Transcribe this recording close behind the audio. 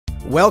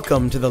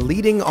Welcome to the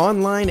leading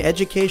online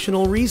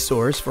educational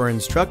resource for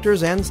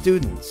instructors and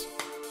students.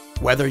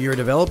 Whether you're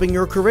developing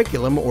your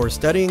curriculum or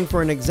studying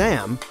for an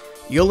exam,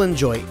 you'll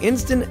enjoy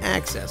instant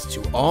access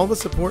to all the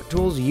support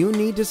tools you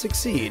need to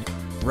succeed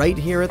right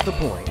here at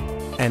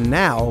thePoint. And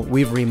now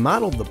we've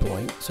remodeled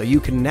thePoint so you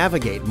can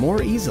navigate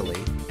more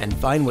easily and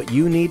find what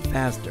you need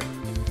faster.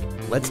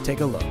 Let's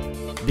take a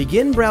look.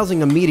 Begin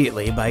browsing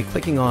immediately by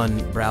clicking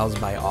on Browse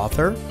by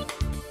Author,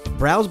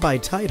 Browse by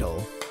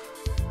Title,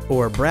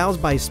 or Browse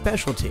by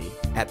Specialty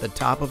at the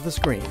top of the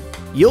screen.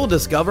 You'll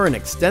discover an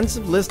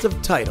extensive list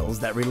of titles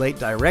that relate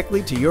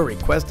directly to your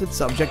requested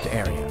subject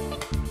area.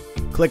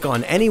 Click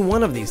on any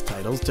one of these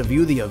titles to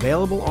view the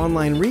available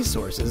online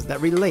resources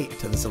that relate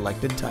to the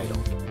selected title.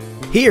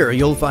 Here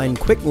you'll find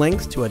quick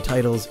links to a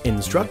title's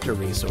instructor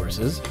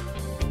resources,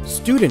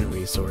 student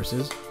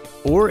resources,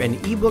 or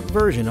an ebook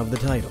version of the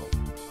title.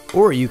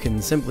 Or you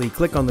can simply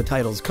click on the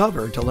title's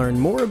cover to learn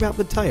more about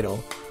the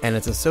title and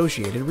its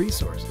associated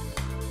resources.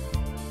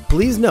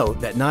 Please note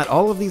that not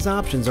all of these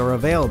options are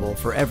available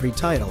for every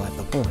title at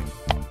thePoint.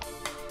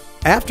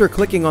 After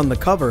clicking on the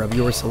cover of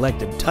your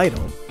selected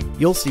title,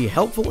 you'll see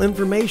helpful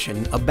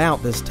information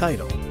about this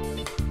title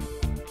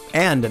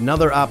and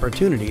another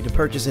opportunity to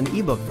purchase an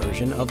ebook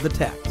version of the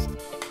text.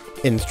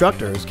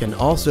 Instructors can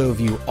also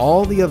view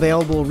all the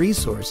available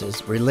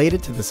resources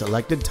related to the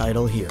selected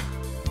title here.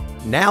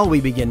 Now we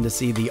begin to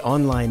see the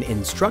online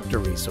instructor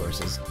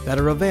resources that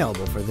are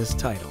available for this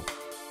title.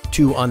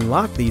 To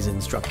unlock these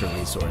instructor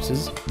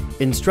resources,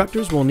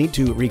 instructors will need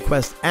to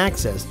request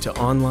access to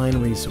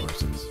online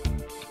resources.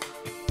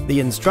 The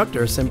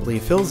instructor simply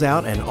fills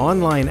out an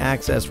online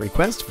access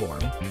request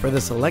form for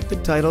the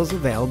selected title's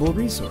available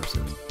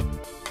resources.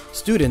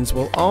 Students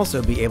will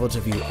also be able to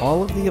view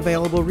all of the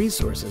available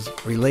resources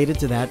related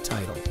to that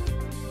title.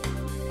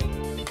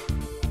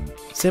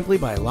 Simply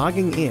by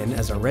logging in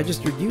as a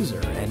registered user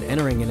and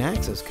entering an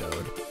access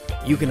code,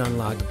 you can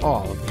unlock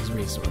all of these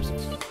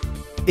resources.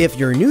 If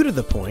you're new to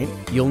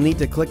thePoint, you'll need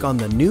to click on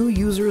the New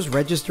Users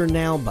Register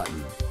Now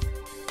button.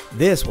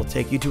 This will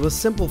take you to a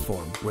simple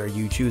form where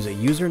you choose a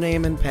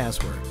username and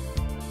password.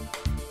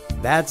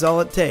 That's all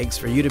it takes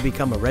for you to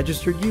become a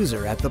registered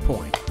user at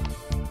thePoint.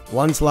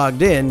 Once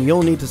logged in,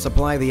 you'll need to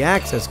supply the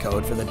access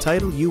code for the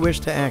title you wish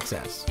to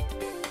access.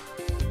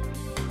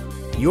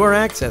 Your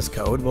access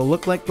code will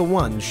look like the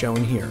one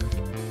shown here.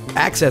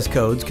 Access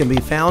codes can be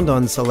found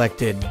on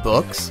selected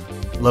books,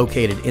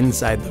 located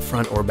inside the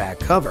front or back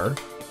cover,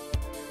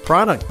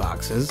 product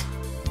boxes,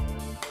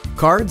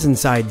 cards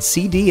inside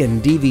CD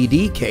and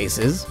DVD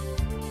cases,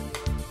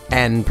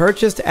 and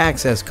purchased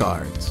access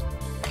cards.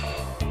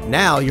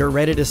 Now you're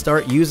ready to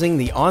start using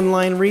the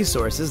online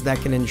resources that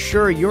can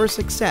ensure your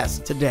success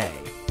today.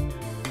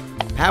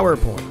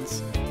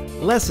 PowerPoints,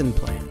 lesson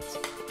plans,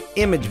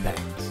 image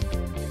banks,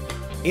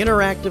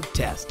 interactive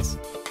tests,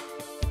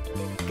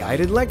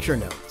 guided lecture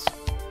notes,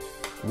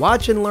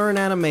 watch and learn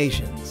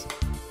animations.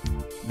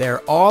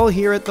 They're all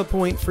here at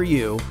thePoint for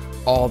you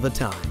all the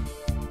time,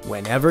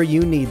 whenever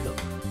you need them.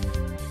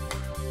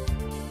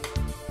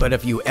 But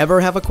if you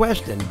ever have a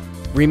question,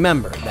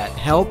 remember that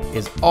help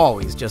is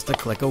always just a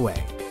click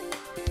away.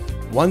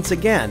 Once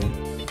again,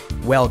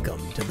 welcome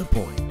to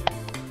thePoint.